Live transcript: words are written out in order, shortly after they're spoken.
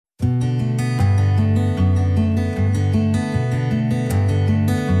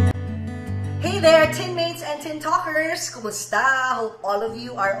Talkers! Kumusta? Hope all of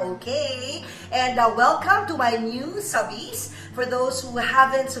you are okay. And welcome to my new subbies. For those who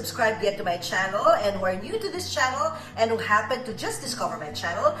haven't subscribed yet to my channel and who are new to this channel and who happen to just discover my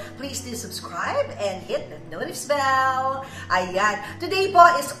channel, please do subscribe and hit the notice bell. Ayan. Today po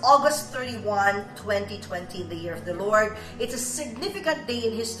is August 31, 2020, the year of the Lord. It's a significant day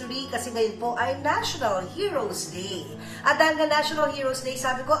in history kasi ngayon po ay National Heroes Day. At dahil nga National Heroes Day,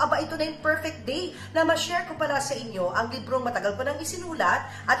 sabi ko, aba, ito na yung perfect day na ma-share ko pala sa inyo ang librong matagal pa nang isinulat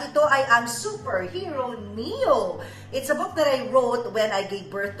at ito ay ang Superhero Neo. It's a book that I wrote when I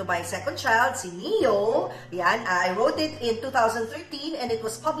gave birth to my second child, si Neo. Yan, I wrote it in 2013 and it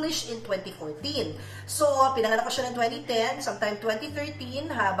was published in 2014. So, pinanganak ko siya ng 2010, sometime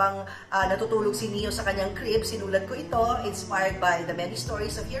 2013, habang natutulog si Neo sa kanyang crib, sinulat ko ito, inspired by the many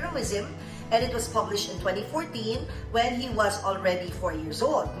stories of heroism. And it was published in 2014 when he was already 4 years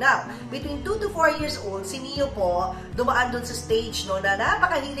old. Now, between 2 to 4 years old, si Neo po, dumaan dun sa stage no, na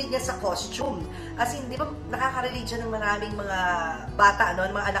napakahilig niya sa costume. Kasi di ba nakaka-relate siya ng maraming mga bata, no,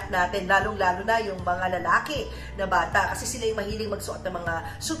 mga anak natin, lalong-lalo na yung mga lalaki na bata. Kasi sila yung mahilig magsuot ng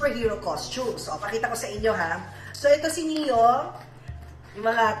mga superhero costumes. So, pakita ko sa inyo ha. So, ito si Neo, yung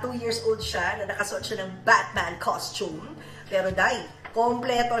mga 2 years old siya, na nakasuot siya ng Batman costume. Pero dahil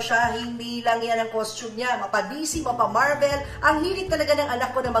kompleto siya, hindi lang yan ang costume niya. Mapa-DC, mapa-Marvel. Ang hilig talaga ng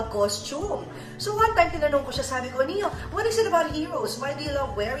anak ko na mag-costume. So one time, tinanong ko siya, sabi ko, Neo, what is it about heroes? Why do you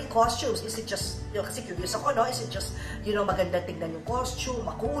love wearing costumes? Is it just, kasi curious ako, no? Is it just, maganda tignan yung costume,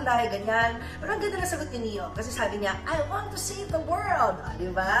 makulay, ganyan? Pero ang ganda na sagot ni Neo. Kasi sabi niya, I want to save the world.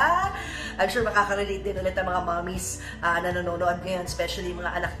 Di ba? I'm sure makaka-relate din ulit ang mga mommies na nanonood ngayon, especially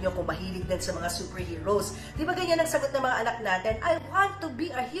mga anak nyo kung mahilig din sa mga superheroes. Di ba ganyan ang sagot ng mga anak natin? I want to be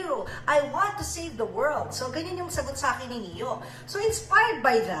a hero. I want to save the world. So, ganyan yung sagot sa akin ni Neo. So, inspired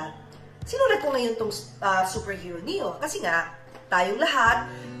by that, sinulat ko ngayon itong Superhero Neo. Kasi nga, tayong lahat,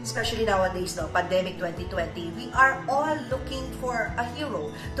 especially nowadays, no, pandemic 2020, we are all looking for a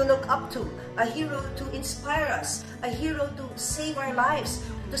hero to look up to, a hero to inspire us, a hero to save our lives,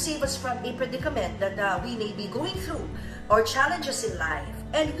 to save us from a predicament that we may be going through or challenges in life.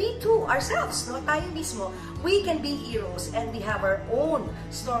 And we too, ourselves, no, tayo mismo, we can be heroes and we have our own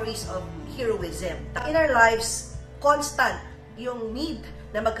stories of heroism. In our lives, constant yung need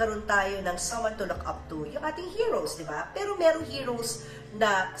na magkaroon tayo ng someone to look up to, yung ating heroes, di ba? Pero merong heroes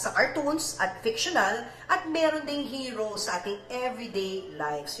na sa cartoons at fictional, at meron ding heroes sa ating everyday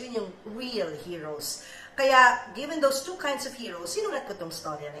lives. Yun yung real heroes. Kaya, given those two kinds of heroes, sinulat ko tong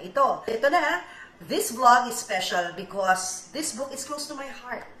storya na ito. Ito na, this vlog is special because this book is close to my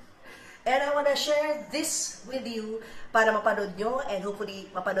heart. And I want to share this with you para mapanood nyo and hopefully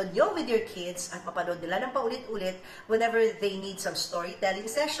mapanood nyo with your kids at mapanood nila ng paulit-ulit whenever they need some storytelling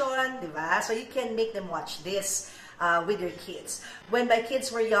session, di ba? So you can make them watch this with your kids. When my kids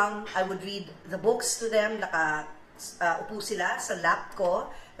were young, I would read the books to them. Upo sila sa lap ko.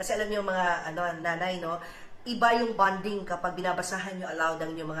 Kasi alam niyo mga nanay, no? Iba yung bonding kapag binabasahan nyo aloud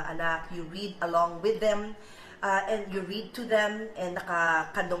ang inyong mga anak. You read along with them. And you read to them and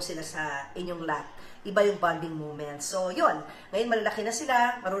nakakandong sila sa inyong lap. Iba yung bonding moment. So, yun. Ngayon, malalaki na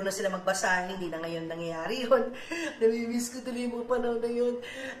sila. Marunong na sila magbasa. Hindi na ngayon nangyayari yun. Namimiss ko tuloy yung mga panahon na yun.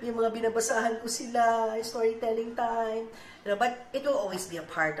 Yung mga binabasahan ko sila. Storytelling time. But it will always be a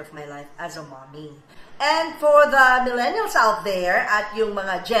part of my life as a mommy. And for the millennials out there at yung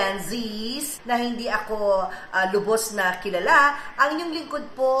mga Gen Zs na hindi ako lubos na kilala, ang inyong lingkod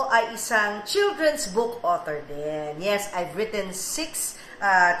po ay isang children's book author din. Yes, I've written 6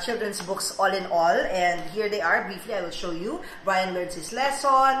 children's books all in all, and here they are. Briefly, I will show you. Brian Learns His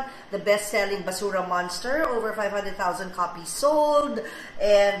Lesson, the best-selling Basura Monster, over 500,000 copies sold,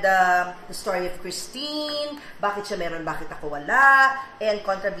 and the story of Christine, Bakit Siya Meron, Bakit Ako Wala, and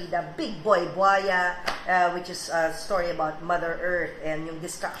Kontrabida, Big Boy Buaya, which is a story about Mother Earth and yung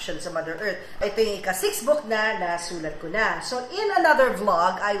destruction sa Mother Earth. Ito yung ika-6 book na nasulat ko na. So, in another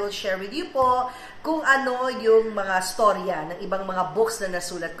vlog, I will share with you po kung ano yung mga storya ng ibang mga books na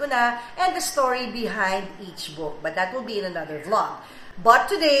nasulat ko na and the story behind each book. But that will be in another vlog. But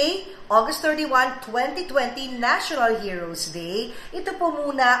today, August 31, 2020, National Heroes Day, ito po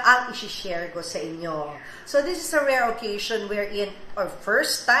muna ang isi-share ko sa inyo. So this is a rare occasion wherein, or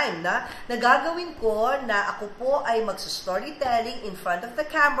first time na gagawin ko na ako po ay magsa-storytelling in front of the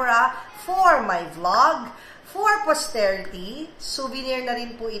camera for my vlog, for posterity. Souvenir na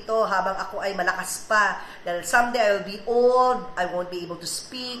rin po ito habang ako ay malakas pa. Dahil someday I will be old, I won't be able to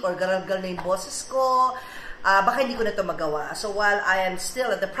speak, or garal-gal na yung boses ko. Baka hindi ko na ito magawa. So while I am still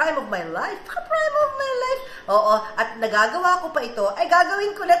at the prime of my life, Oo, at nagagawa ko pa ito, ay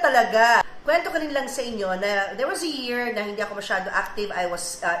gagawin ko na talaga. Kwento ko rin lang sa inyo na there was a year na hindi ako masyado active. I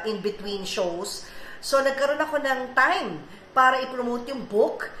was in between shows. So, nagkaroon ako ng time para i-promote yung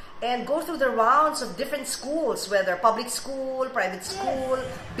book and go through the rounds of different schools, whether public school, private school,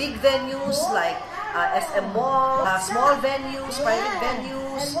 big venues like SM Mall, small venues, private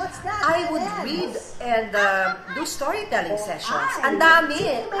venues. I would read and do storytelling sessions. Ang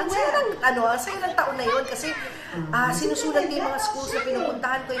dami. Ang saya ng taon na yun kasi sinusulat ko yung mga schools na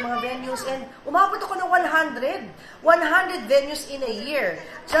pinupuntahan ko, yung mga venues, and umabot ako ng 100 venues in a year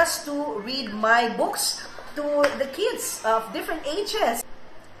just to read my books to the kids of different ages.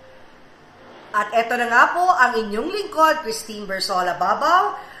 At eto na nga po ang inyong lingkod, Christine Bersola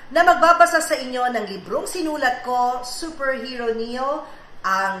Babaw, na magbabasa sa inyo ng librong sinulat ko, Superhero Neo,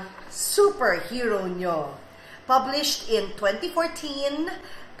 ang Superhero Nyo. Published in 2014,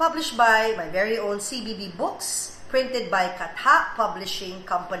 published by my very own CBB Books, printed by Katha Publishing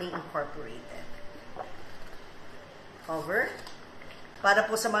Company Incorporated. Cover. Para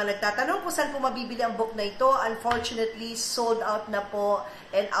po sa mga nagtatanong kung saan po mabibili ang book na ito, unfortunately, sold out na po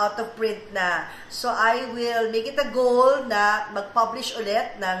and out of print na. So, I will make it a goal na mag-publish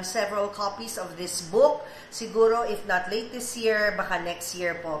ulit ng several copies of this book. Siguro, if not late this year, baka next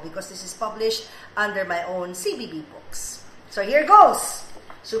year po, because this is published under my own CBB Books. So, here goes!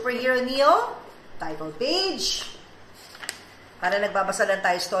 Superhero Neo, title page. Para nagbabasa lang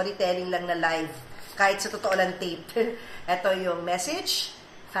tayo, storytelling lang na live. Kahit sa totoo lang tape. Ito yung message,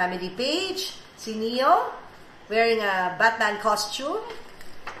 family page, si Neo wearing a Batman costume,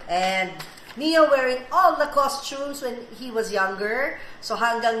 and Neo wearing all the costumes when he was younger. So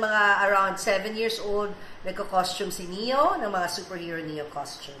hanggang mga around 7 years old, nagko-costume si Neo ng mga Superhero Neo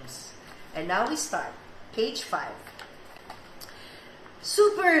costumes. And now we start. Page 5.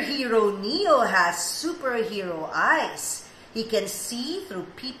 Superhero Neo has superhero eyes. He can see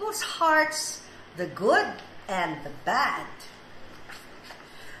through people's hearts, the good and the bad.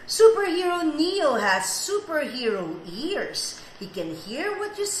 Superhero Neo has superhero ears. He can hear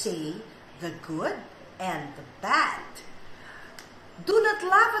what you say, the good and the bad. Do not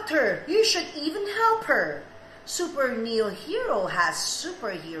laugh at her. You should even help her. Super Neo Hero has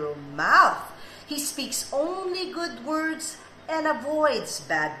superhero mouth. He speaks only good words and avoids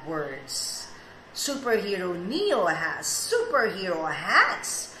bad words. Superhero Neo has superhero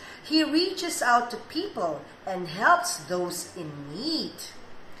hands. He reaches out to people and helps those in need.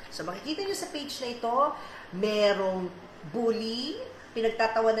 So makikita nyo sa page na ito, merong bully,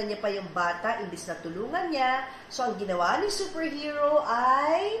 pinagtatawanan niya pa yung bata, imbis na tulungan niya. So ang ginawa ni Superhero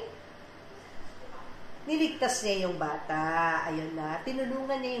ay niligtas niya yung bata. Ayun na,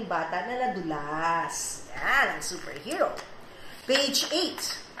 tinulungan niya yung bata na nadulas. Yan ang Superhero. Page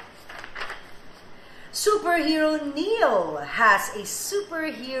 8. Superhero Neo has a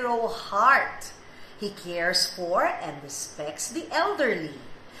superhero heart. He cares for and respects the elderly.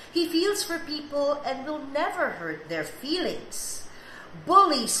 He feels for people and will never hurt their feelings.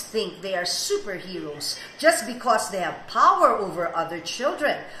 Bullies think they are superheroes just because they have power over other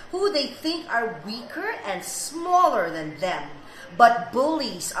children who they think are weaker and smaller than them. But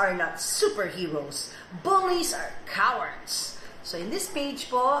bullies are not superheroes. Bullies are cowards. So in this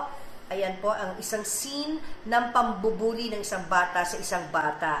page po, ayan po ang isang scene ng pambubuli ng isang bata sa isang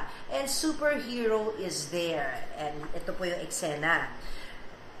bata. And Superhero is there. And ito po yung eksena.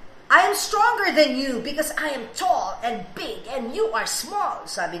 I am stronger than you because I am tall and big and you are small,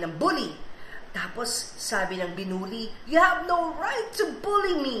 sabi ng bully. Tapos sabi ng binuli, you have no right to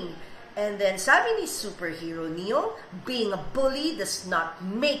bully me. And then sabi ni Superhero Neo, being a bully does not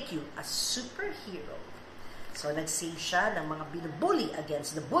make you a superhero. So nagsave siya ng mga binubully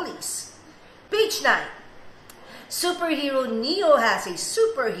against the bullies. Page 9. Superhero Neo has a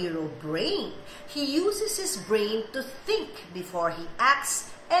superhero brain. He uses his brain to think before he acts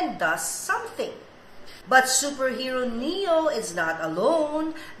and does something. But Superhero Neo is not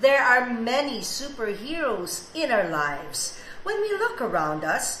alone. There are many superheroes in our lives. When we look around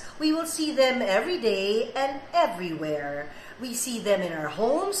us, we will see them every day and everywhere. We see them in our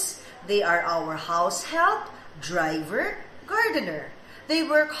homes. They are our house help, driver, gardener. They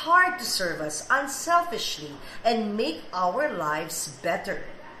work hard to serve us unselfishly and make our lives better.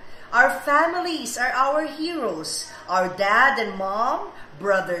 Our families are our heroes. Our dad and mom,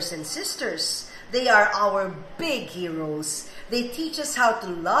 brothers and sisters, they are our big heroes. They teach us how to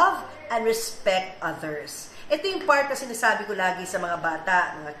love and respect others. Ito yung part na sinasabi ko lagi sa mga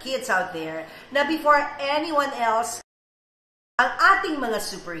bata, mga kids out there, na before anyone else, ang ating mga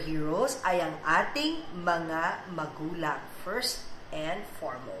superheroes ay ang ating mga magulang, first and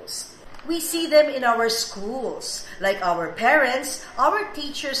foremost. We see them in our schools. Like our parents, our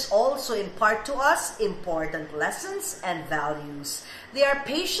teachers also impart to us important lessons and values. They are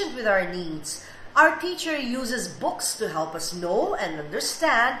patient with our needs. Our teacher uses books to help us know and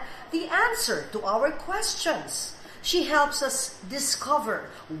understand the answer to our questions. She helps us discover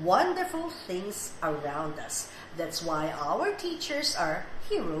wonderful things around us. That's why our teachers are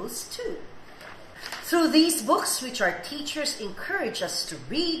heroes too. Through these books, which our teachers encourage us to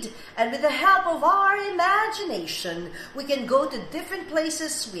read, and with the help of our imagination, we can go to different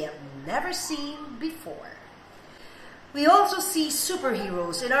places we have never seen before. We also see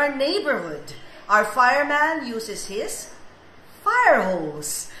superheroes in our neighborhood. Our fireman uses his fire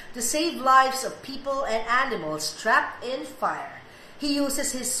hose to save lives of people and animals trapped in fire. He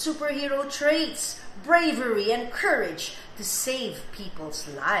uses his superhero traits, bravery, and courage to save people's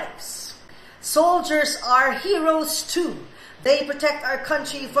lives. Soldiers are heroes too. They protect our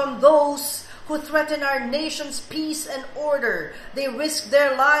country from those who threaten our nation's peace and order. They risk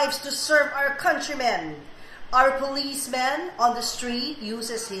their lives to serve our countrymen. Our policeman on the street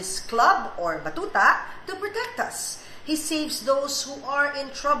uses his club or batuta to protect us. He saves those who are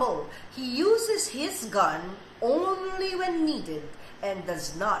in trouble. He uses his gun only when needed and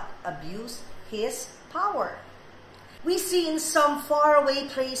does not abuse his power. We see in some faraway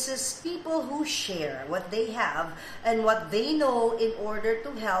places people who share what they have and what they know in order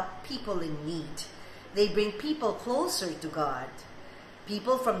to help people in need. They bring people closer to God.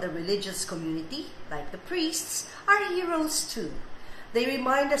 People from the religious community, like the priests, are heroes too. They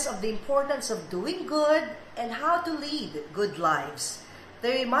remind us of the importance of doing good and how to lead good lives.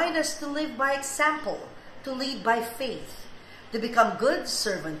 They remind us to live by example, to lead by faith, to become good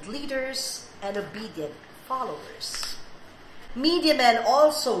servant leaders and obedient followers. Media men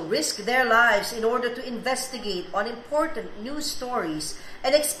also risk their lives in order to investigate on important news stories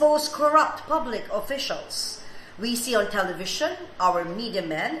and expose corrupt public officials. We see on television our media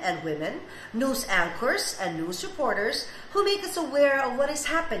men and women, news anchors and news reporters who make us aware of what is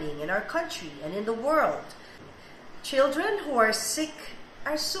happening in our country and in the world. Children who are sick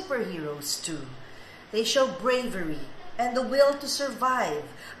are superheroes too. They show bravery and the will to survive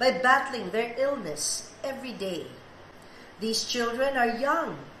by battling their illness every day. These children are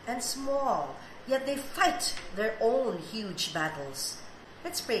young and small, yet they fight their own huge battles.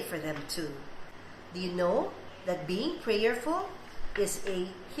 Let's pray for them too. Do you know that being prayerful is a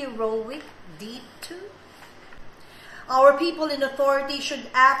heroic deed too? Our people in authority should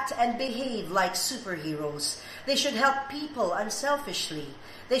act and behave like superheroes. They should help people unselfishly.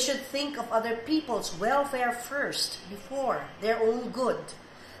 They should think of other people's welfare first before their own good.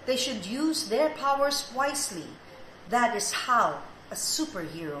 They should use their powers wisely. That is how a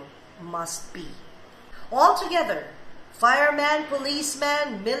superhero must be. Altogether, firemen,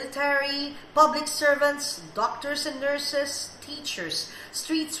 policemen, military, public servants, doctors and nurses, teachers,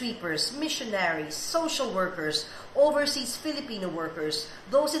 street sweepers, missionaries, social workers, overseas Filipino workers,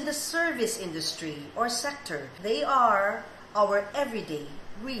 those in the service industry or sector, they are our everyday,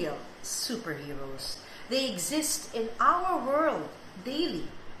 real superheroes. They exist in our world daily,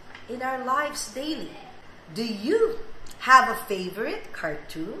 in our lives daily. Do you have a favorite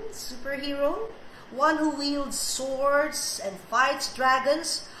cartoon superhero? One who wields swords and fights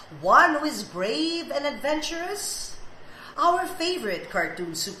dragons? One who is brave and adventurous? Our favorite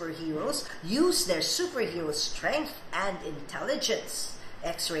cartoon superheroes use their superhero strength and intelligence.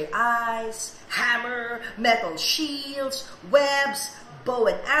 X-ray eyes, hammer, metal shields, webs, bow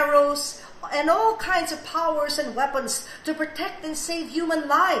and arrows, and all kinds of powers and weapons to protect and save human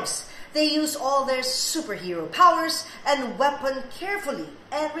lives. They use all their superhero powers and weapons carefully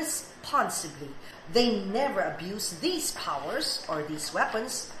and responsibly. They never abuse these powers or these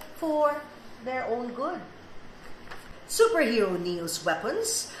weapons for their own good. Superhero Neo's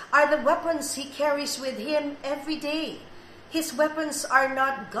weapons are the weapons he carries with him every day. His weapons are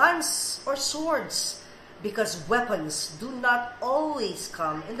not guns or swords, because weapons do not always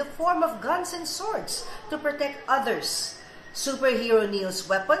come in the form of guns and swords to protect others. Superhero Neo's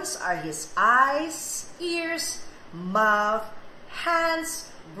weapons are his eyes, ears, mouth,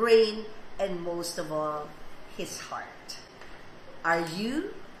 hands, brain, and most of all, his heart. Are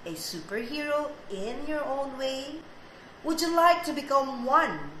you a superhero in your own way? Would you like to become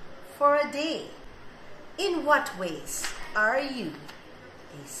one for a day? In what ways are you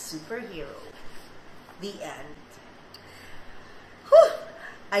a superhero? The end. Whew!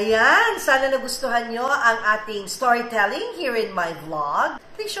 Ayan, sana nagustuhan nyo ang ating storytelling here in my vlog.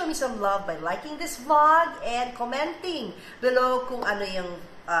 Please show me some love by liking this vlog and commenting below kung ano yung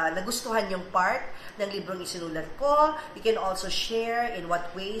nagustuhan yung part ng librong isinulat ko. You can also share in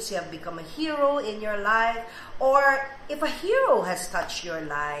what ways you have become a hero in your life, or if a hero has touched your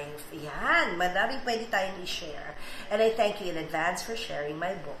life. Yan, madaming pwede tayong i-share. And I thank you in advance for sharing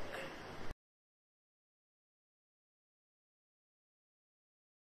my book.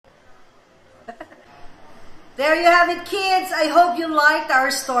 There you have it, kids. I hope you liked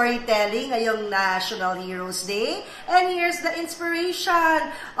our storytelling ngayong National Heroes Day. And here's the inspiration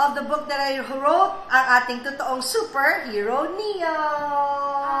of the book that I wrote, ang ating totoong superhero, Neo.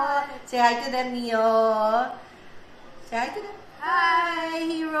 Say hi to them, Neo. Say hi to them. Hi,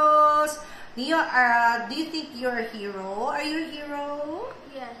 heroes. Neo, do you think you're a hero? Are you a hero?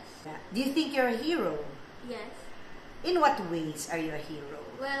 Yes. Do you think you're a hero? Yes. In what ways are you a hero?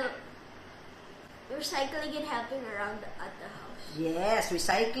 Well, recycling and helping around at the house. Yes,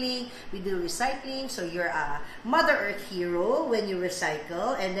 recycling. We do recycling. So you're a Mother Earth hero when you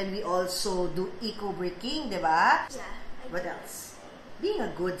recycle. And then we also do eco-bricking, di ba? Yeah. What else? Being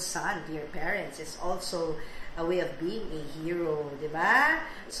a good son to your parents is also a way of being a hero, di ba?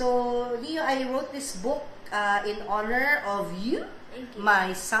 So, Neo, I wrote this book in honor of you,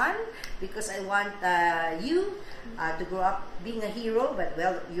 my son, because I want you to grow up being a hero, but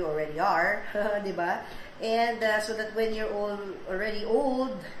well, you already are, di ba? And so that when you're already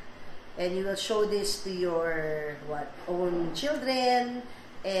old, and you will show this to your own children,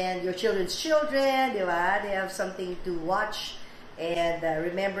 and your children's children, di ba? They have something to watch and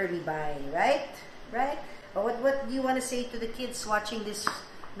remember me by, right? Right? What do you want to say to the kids watching this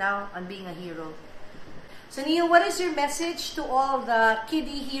now on being a hero? So, Neo, what is your message to all the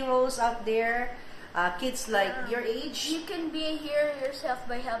kiddie heroes out there? Kids like your age? You can be a hero yourself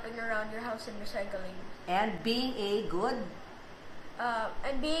by helping around your house and recycling. And being a good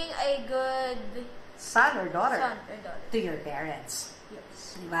son or daughter to your parents.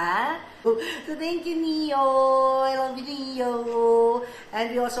 Yes. Diba? So thank you, Neo. I love you, Neo.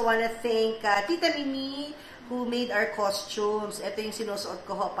 And we also want to thank Tita Mimi, who made our costumes. Ito yung sinusuot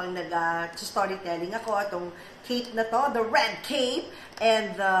ko pang nag-storytelling ako. Itong cape na to, the red cape,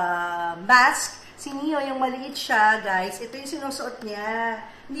 and the mask. Si Neo, yung maliit siya, guys. Ito yung sinusuot niya.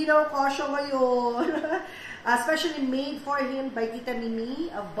 Hindi daw kosyo ngayon. Especially made for him by Tita Mimi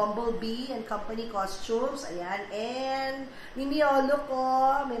of Bumblebee and Company Costumes. Ayan. And Mimi, look,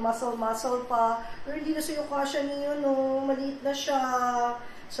 may muscle pa. Pero hindi na sa'yo kosyo Neo, no? Maliit na siya.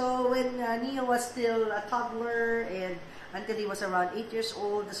 So, when Neo was still a toddler and until he was around 8 years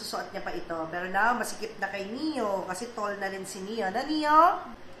old, nasusuot niya pa ito. Pero now, masikip na kay Neo kasi tall na rin si Neo. Na, Neo?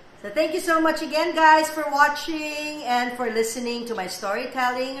 So, thank you so much again, guys, for watching and for listening to my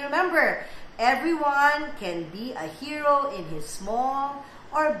storytelling. Remember, everyone can be a hero in his small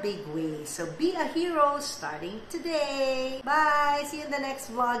or big way. So, be a hero starting today. Bye! See you in the next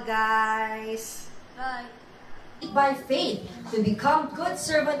vlog, guys! Bye! By faith to become good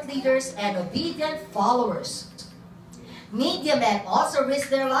servant leaders and obedient followers. Media men also risk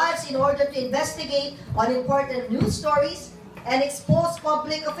their lives in order to investigate on important news stories and expose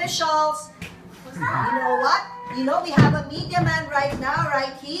public officials. You know what? You know we have a media man right now,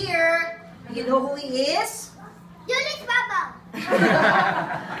 right here. You know who he is? Julius Baba!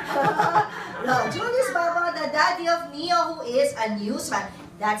 No, Julius Baba, the daddy of Neo, who is a newsman.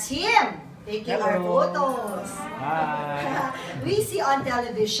 That's him. Taking our photos. Hi. We see on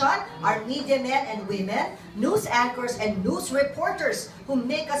television our media men and women, news anchors and news reporters who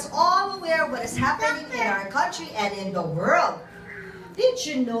make us all aware what is happening in our country and in the world. Did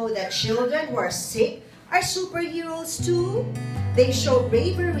you know that children who are sick are superheroes too? They show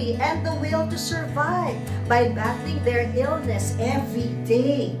bravery and the will to survive by battling their illness every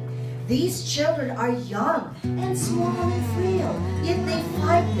day. These children are young and small and frail, yet they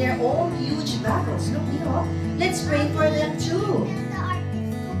fight their own huge battles. Look, let's pray for them too.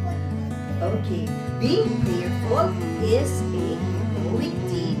 Okay, being prayerful is a heroic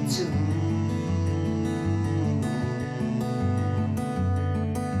deed too.